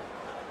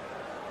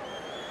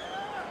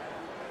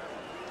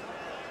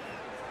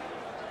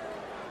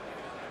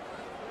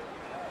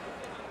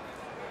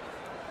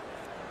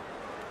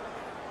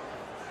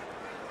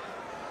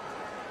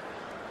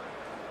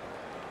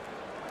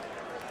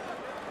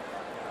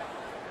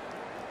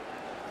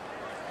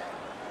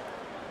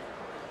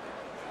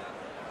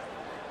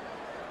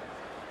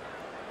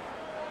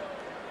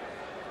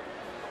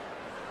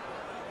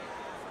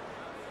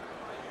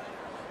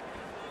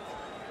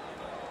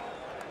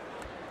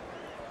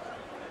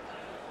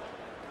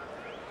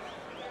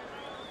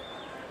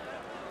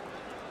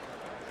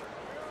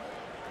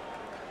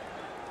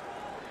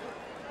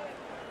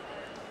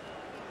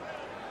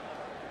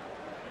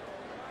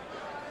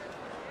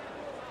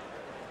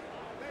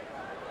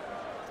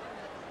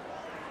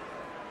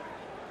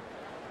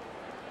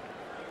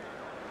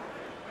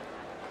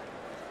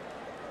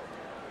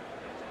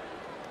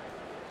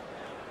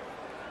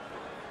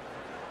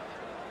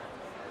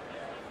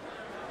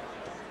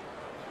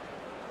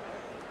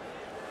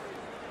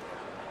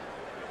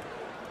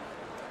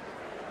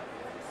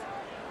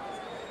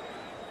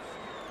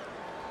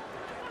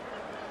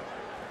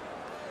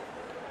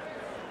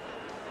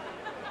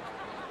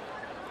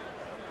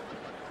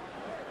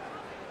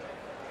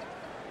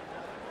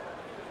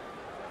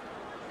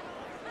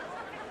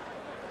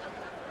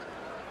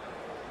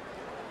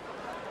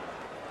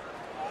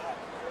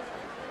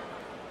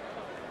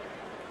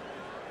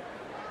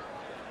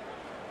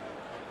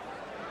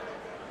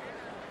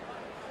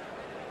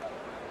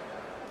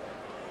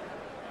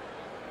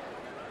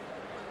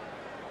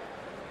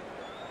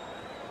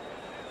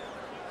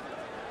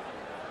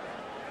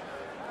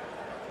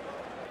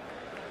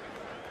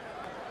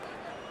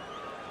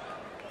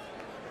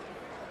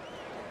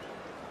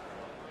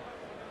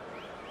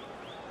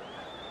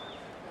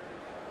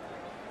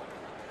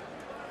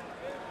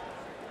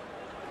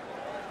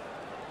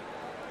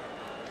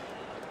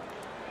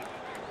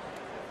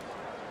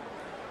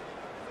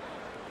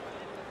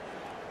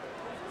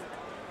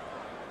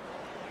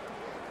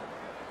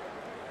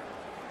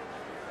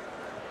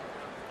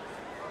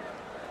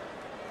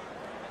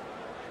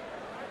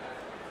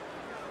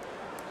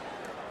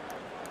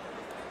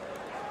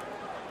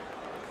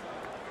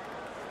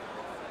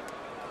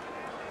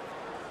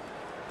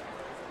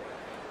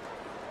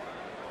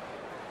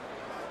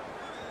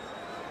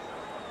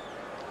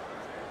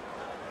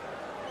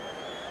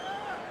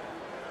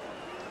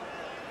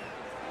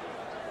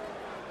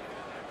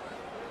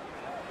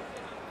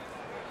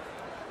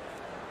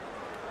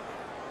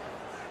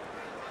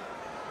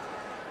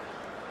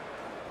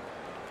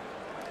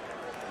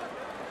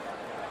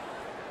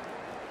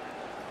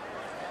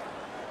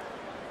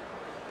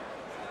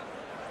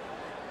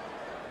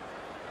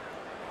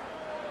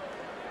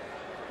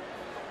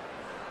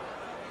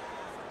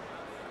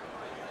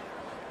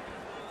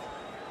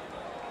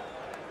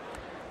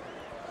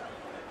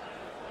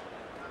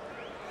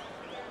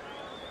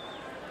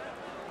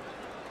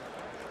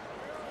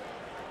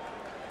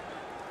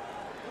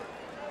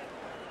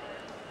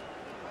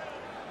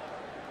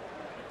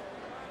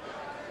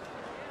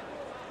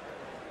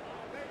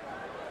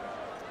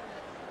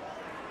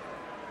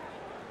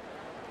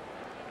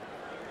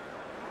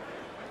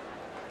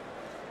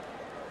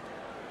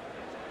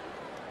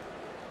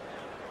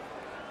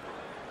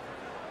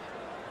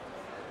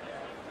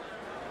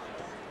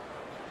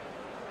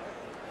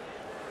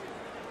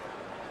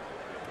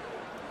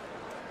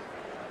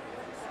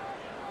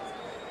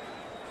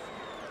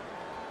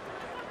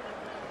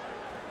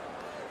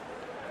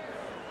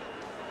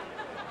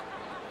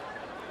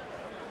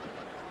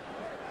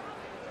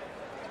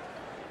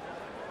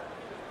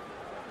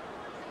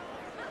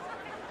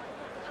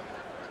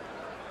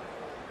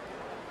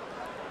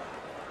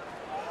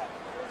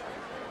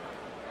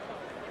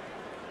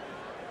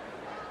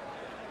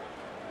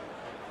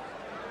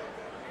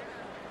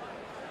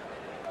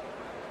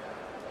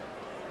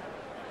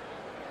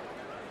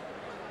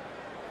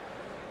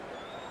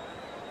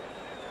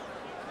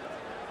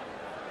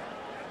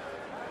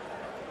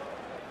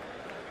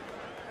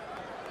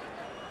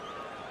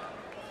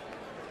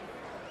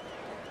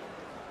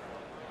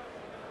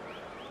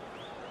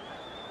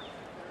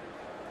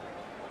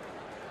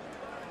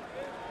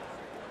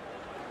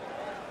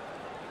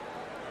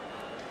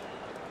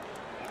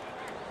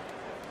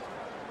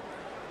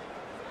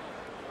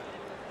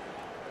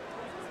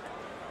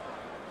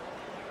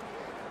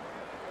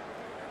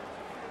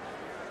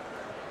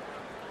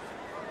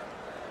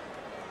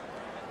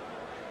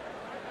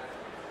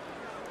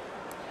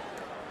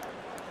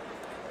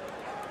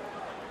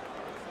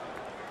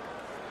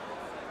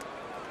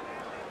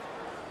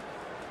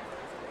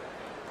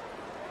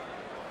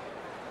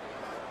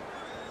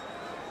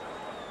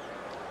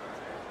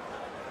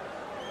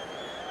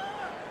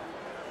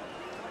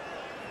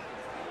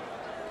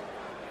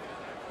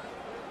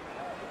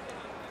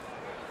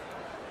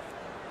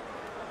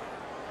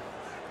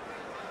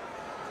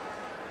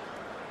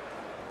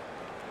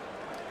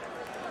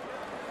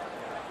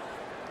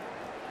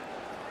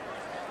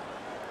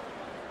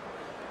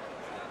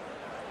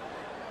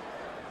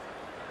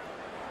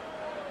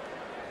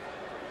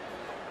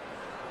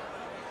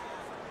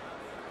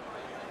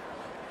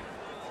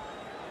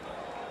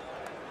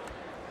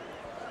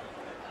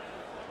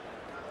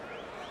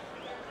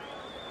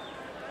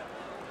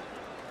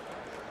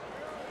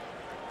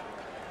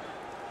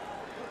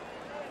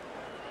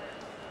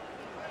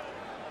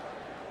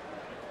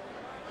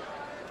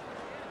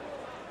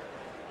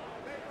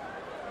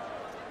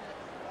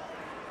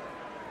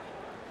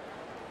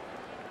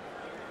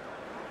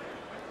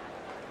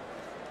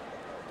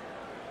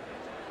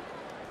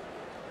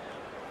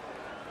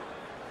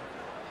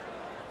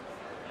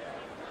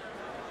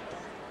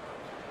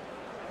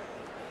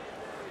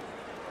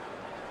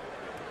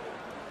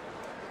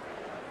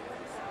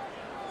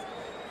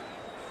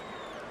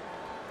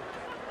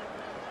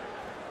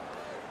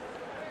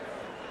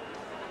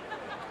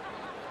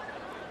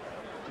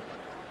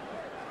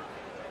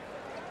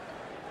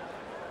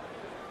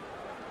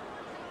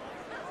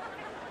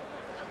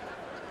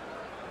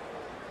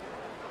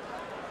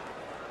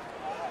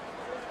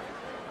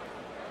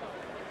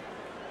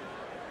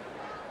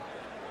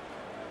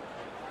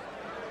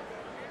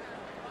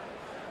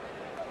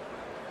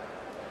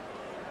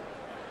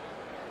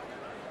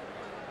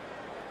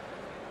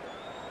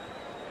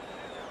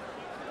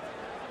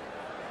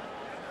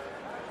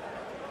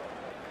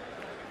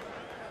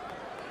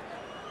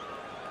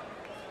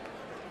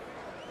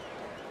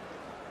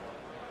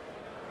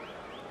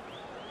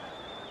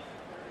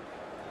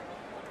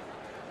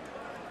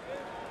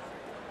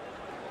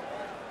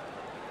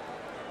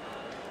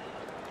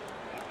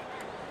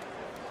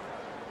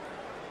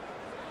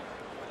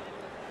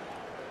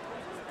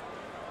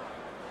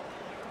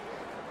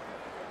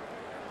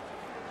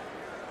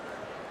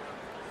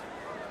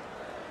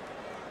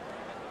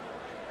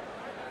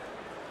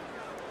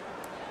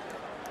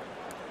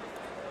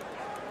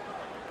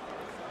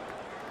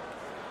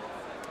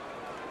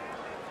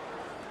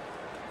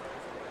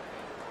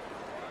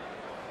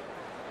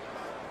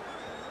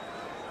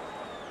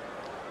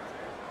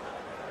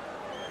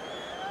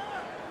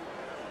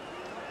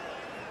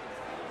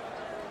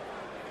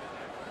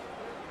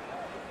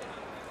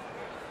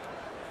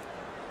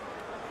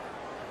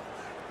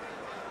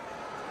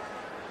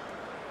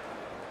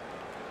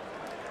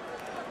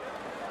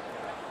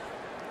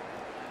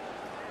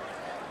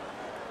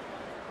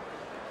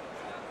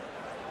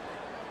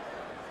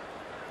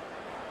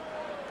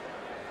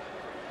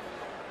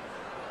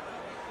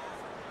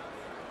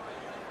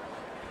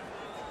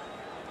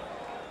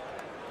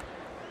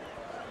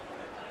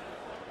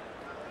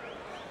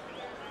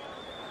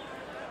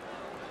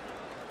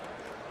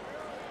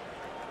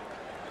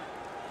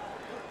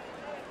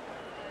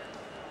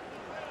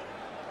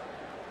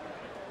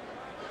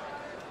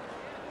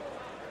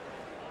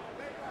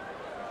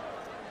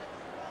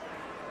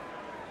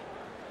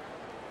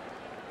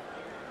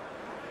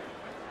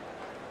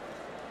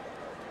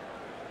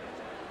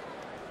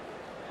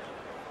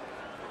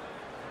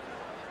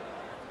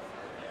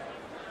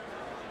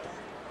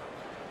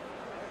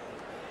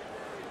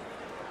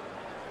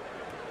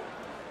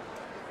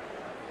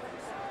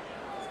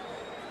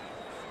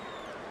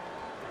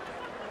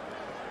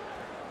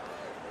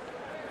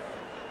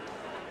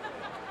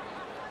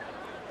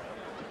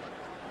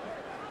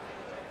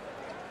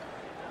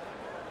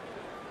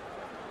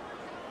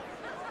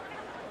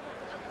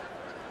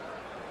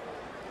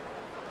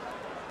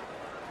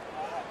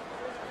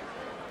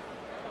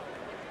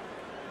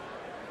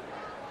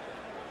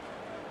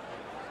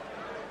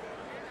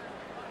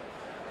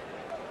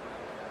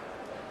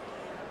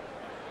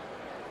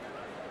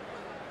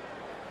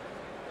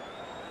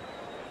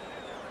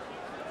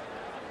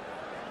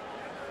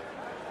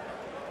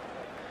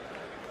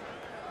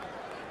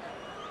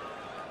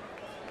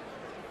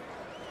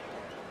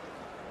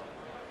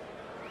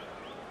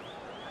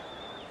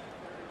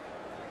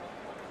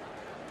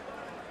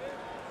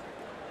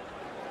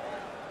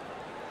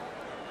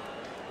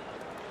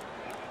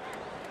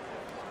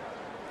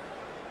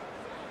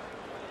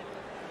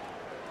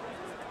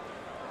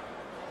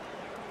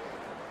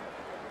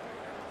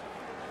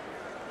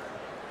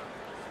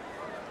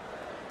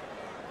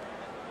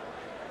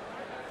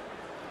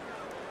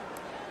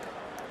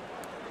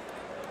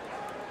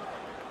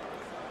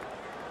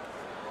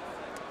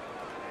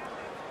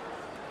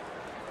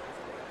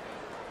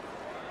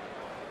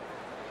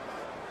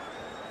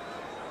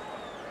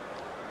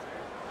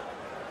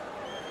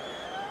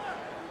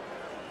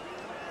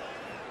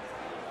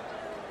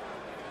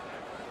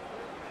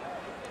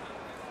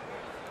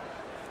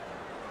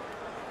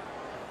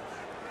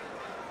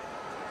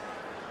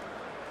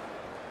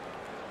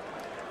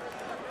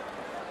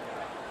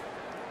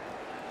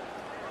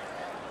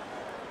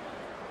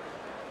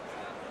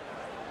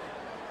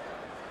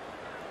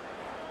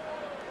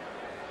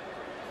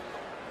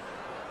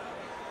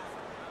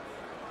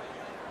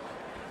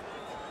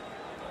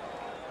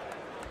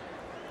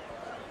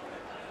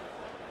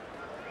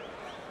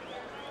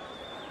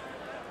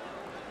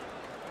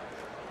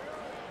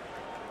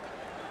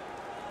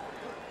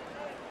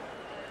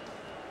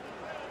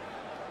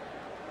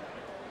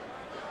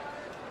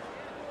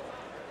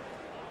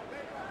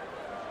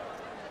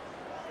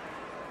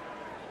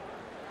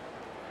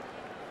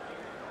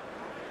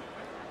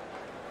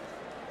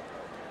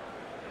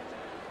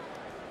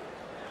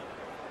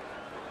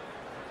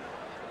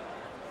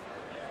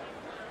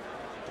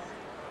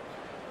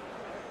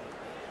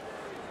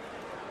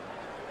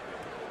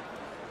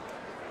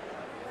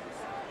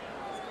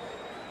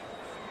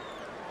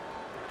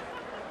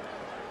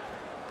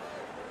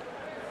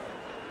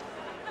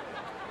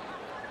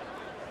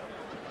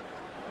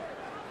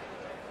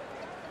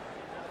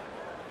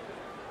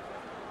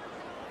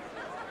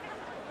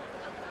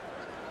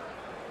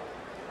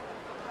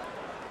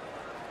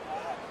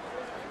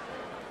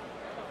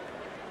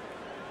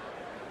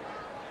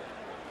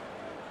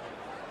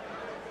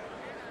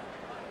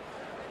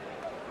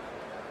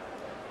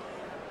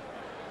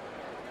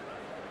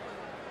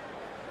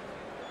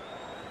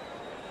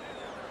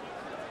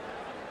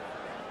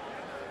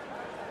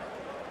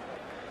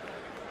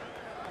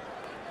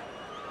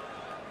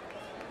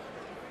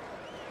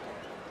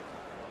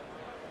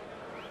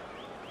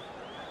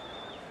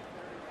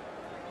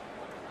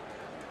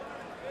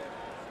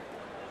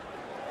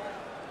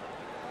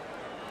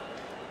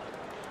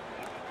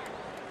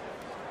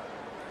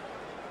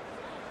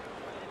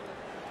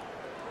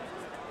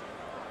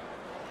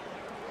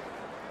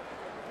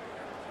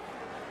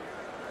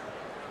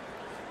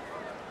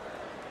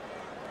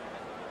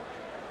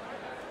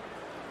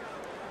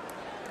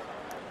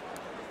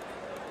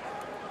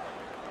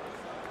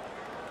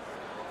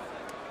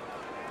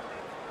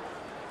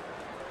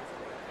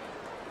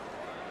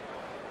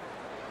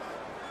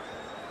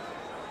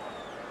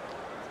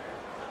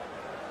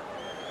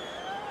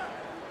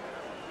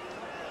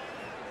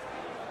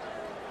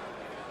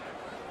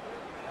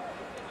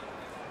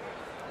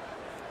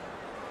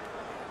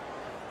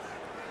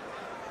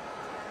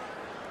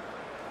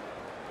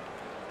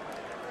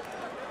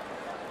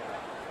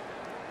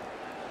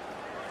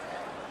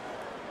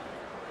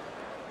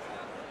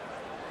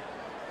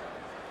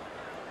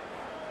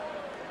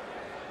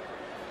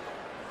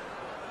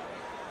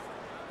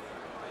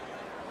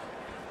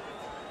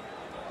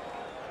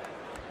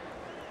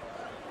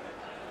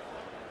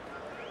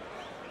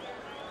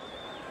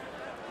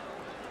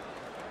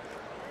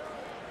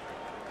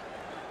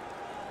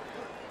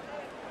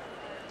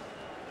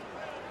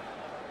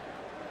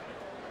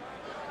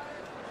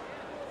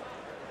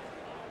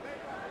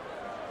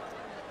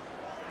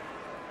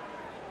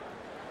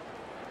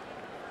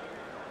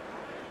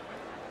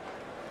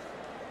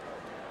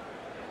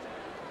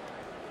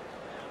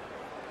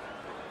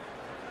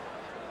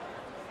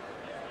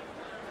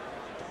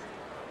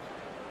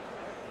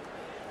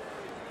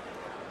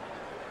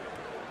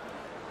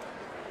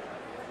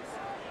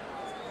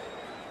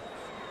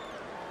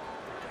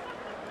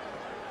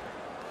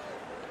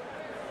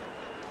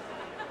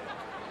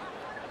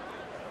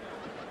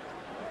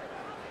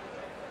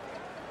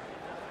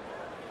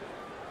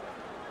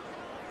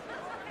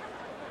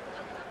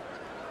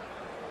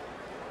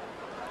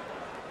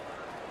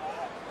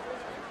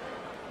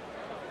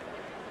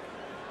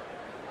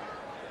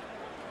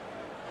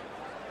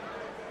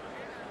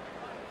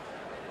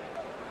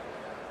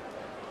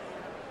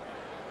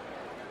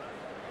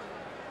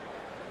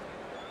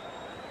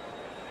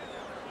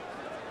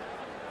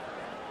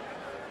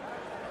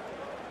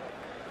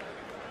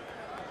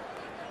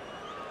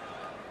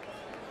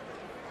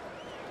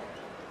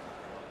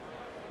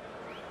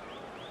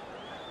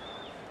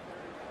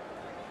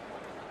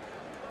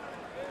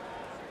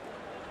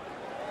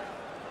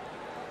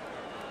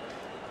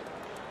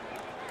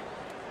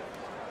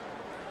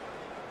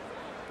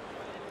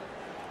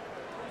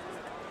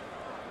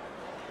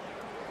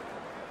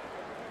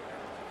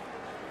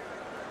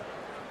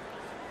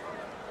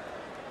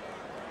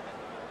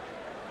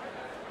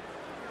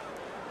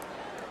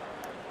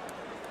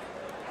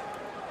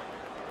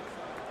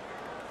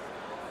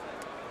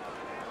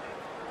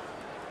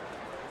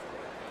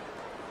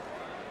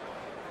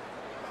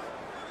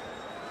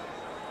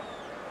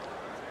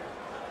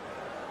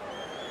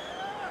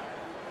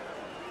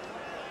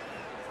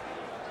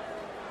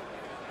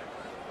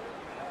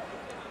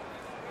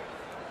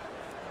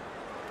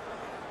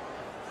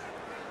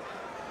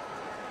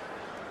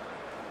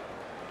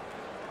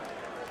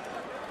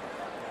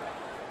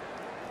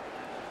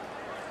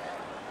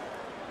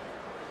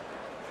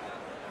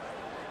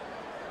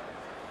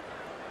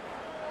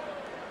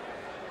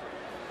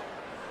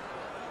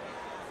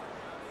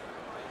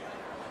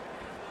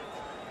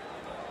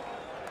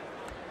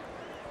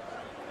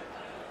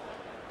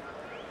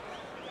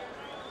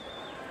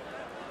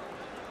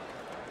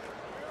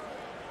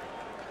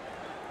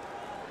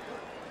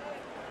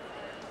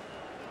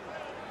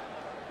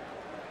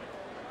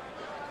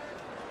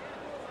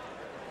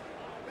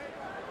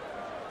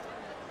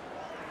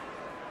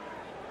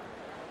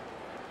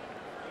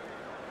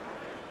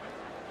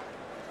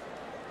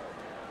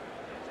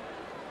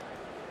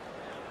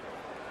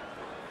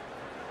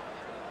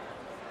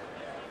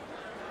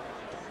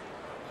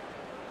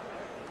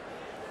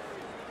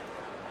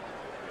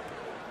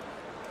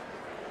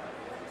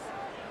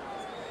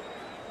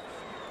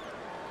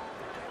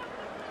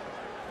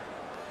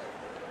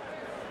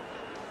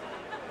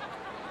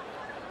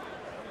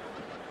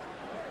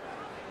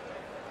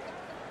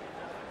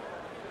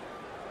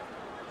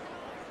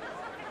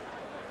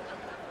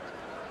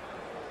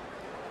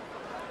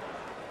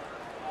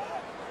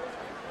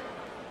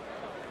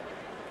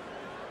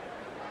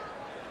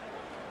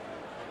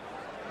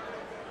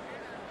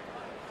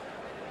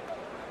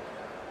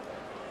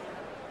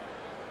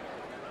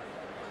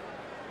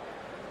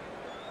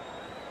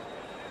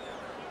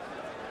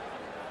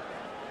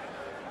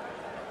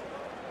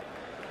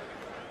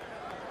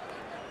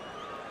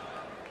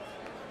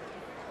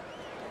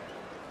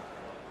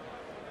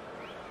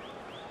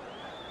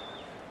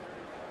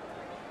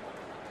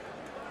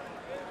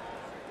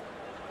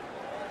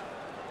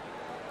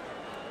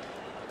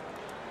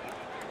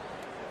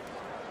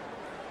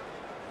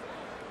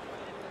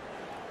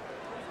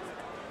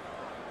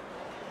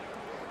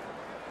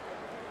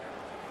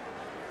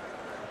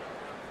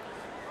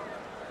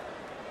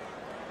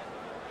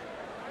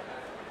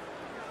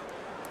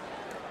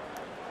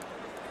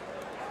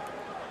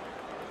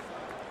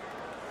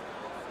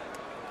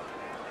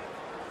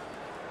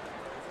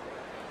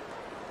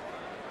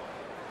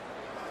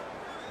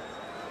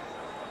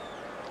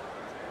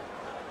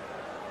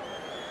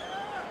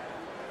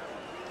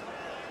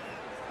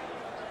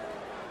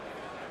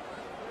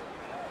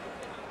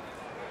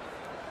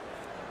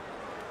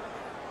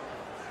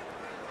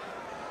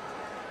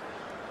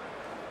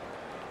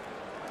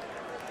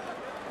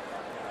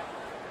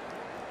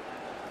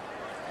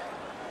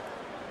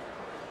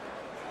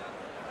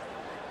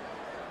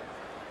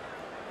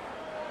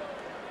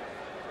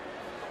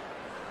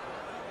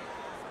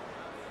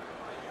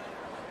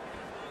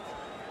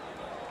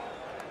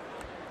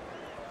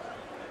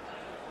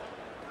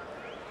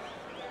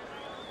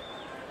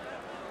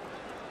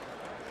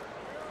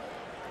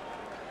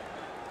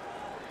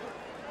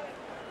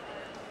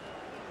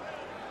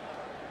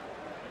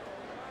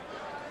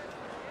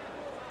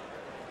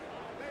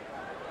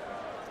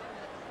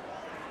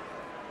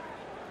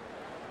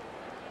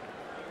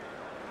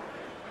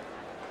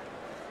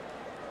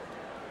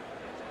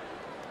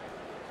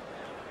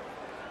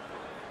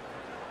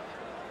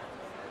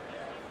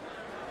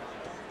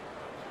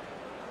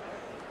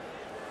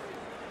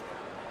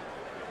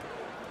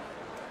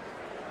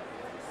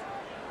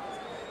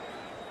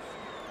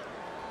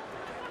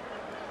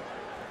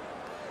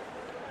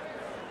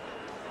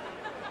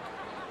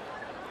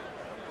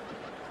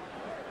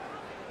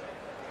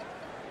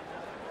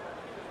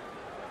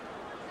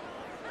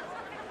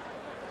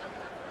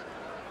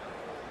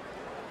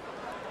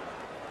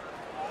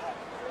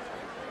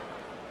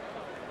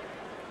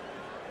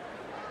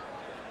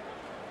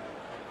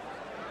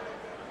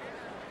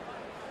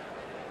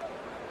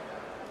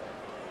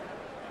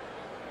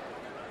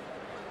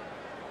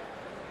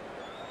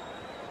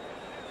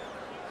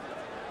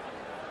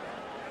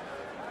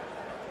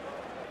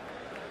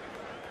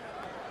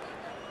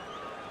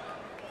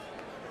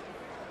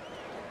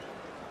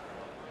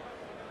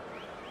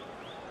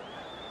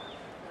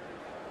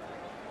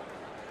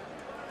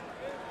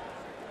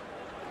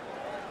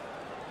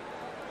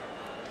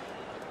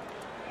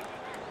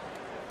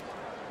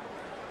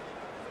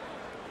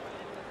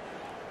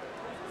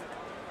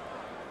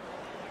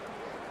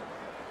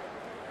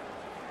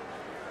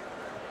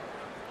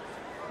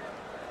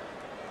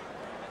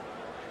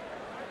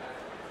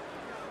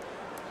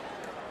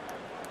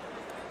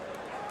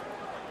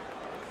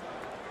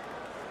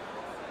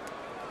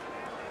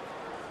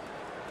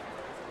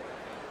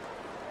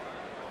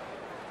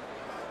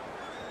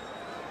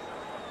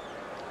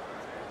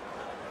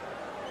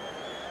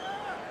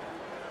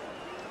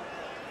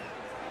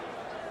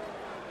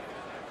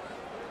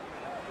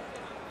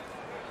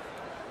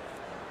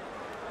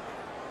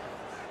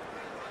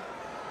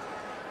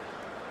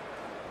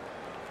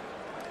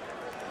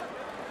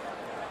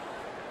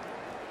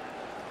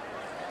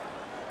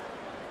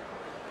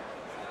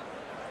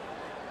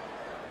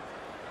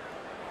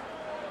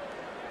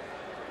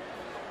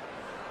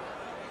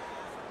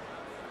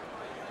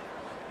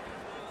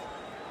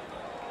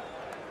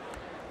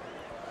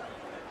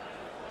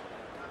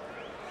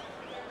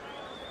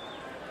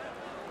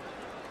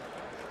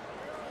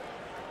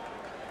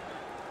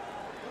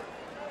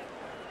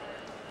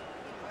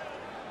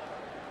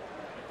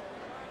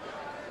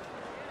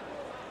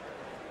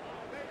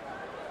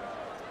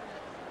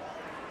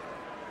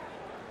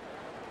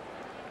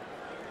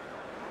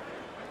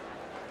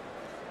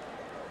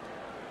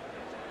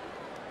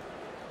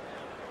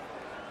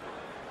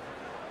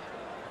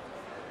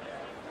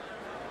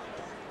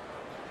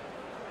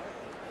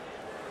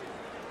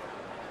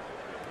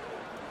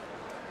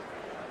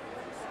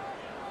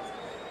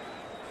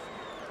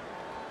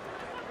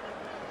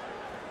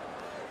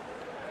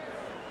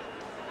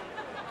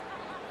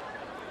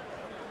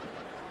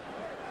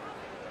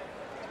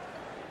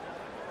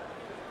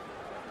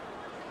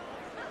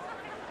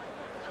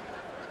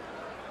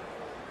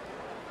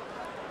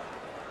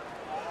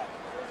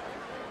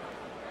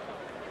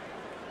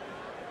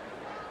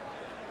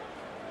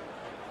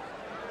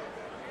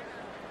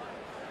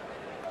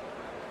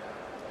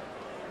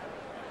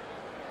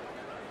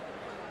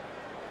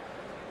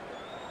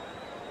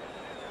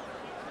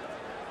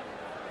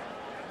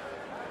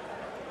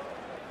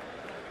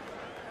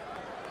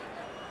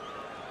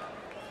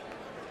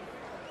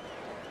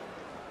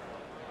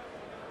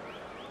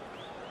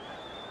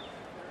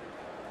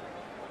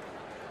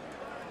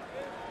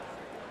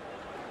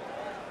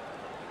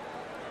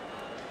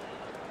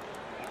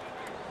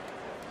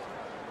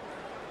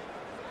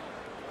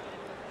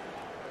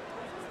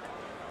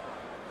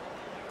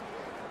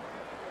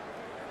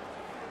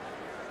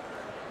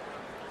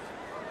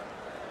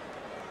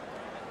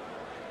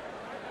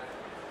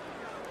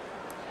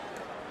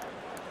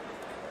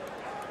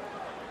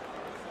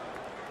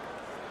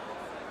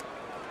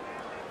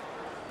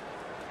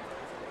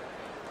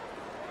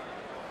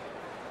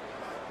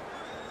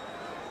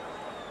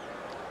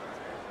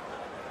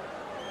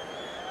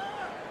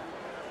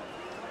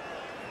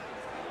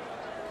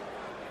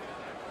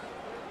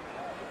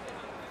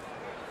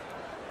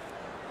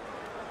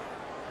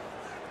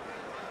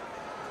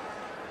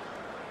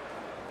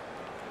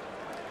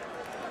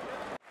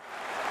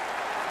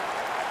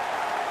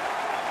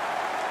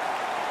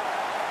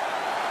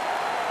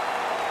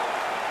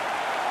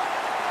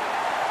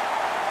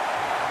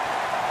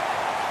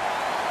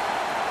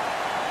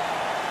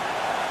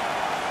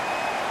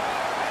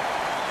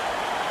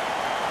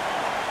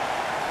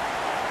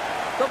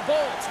 The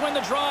Bolts win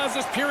the draw as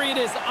this period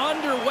is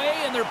underway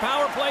and their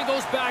power play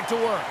goes back to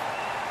work.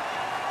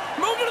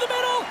 Moved into the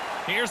middle.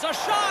 Here's a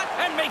shot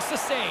and makes the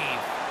save.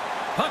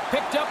 Puck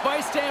picked up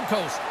by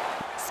Stamkos.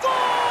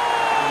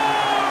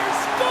 Scores!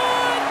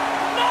 Good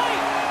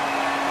night!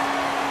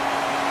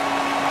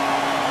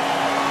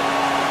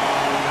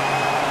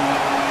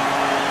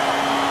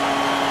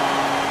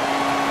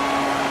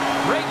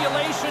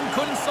 Regulation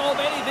couldn't solve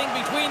anything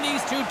between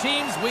these two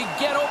teams. We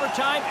get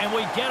overtime and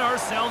we get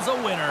ourselves a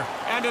winner.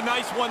 And a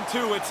nice one,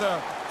 too. It's a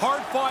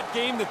hard-fought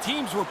game. The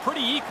teams were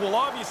pretty equal.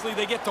 Obviously,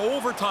 they get to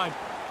overtime.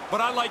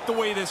 But I like the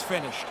way this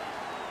finished.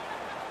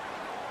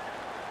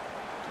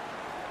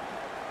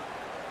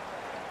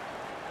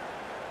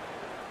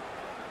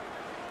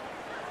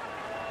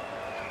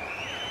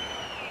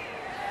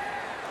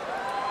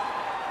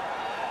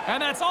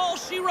 And that's all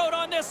she wrote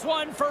on this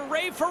one for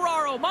Ray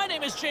Ferraro. My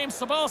name is James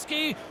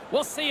Cebulski.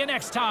 We'll see you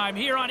next time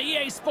here on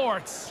EA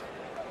Sports.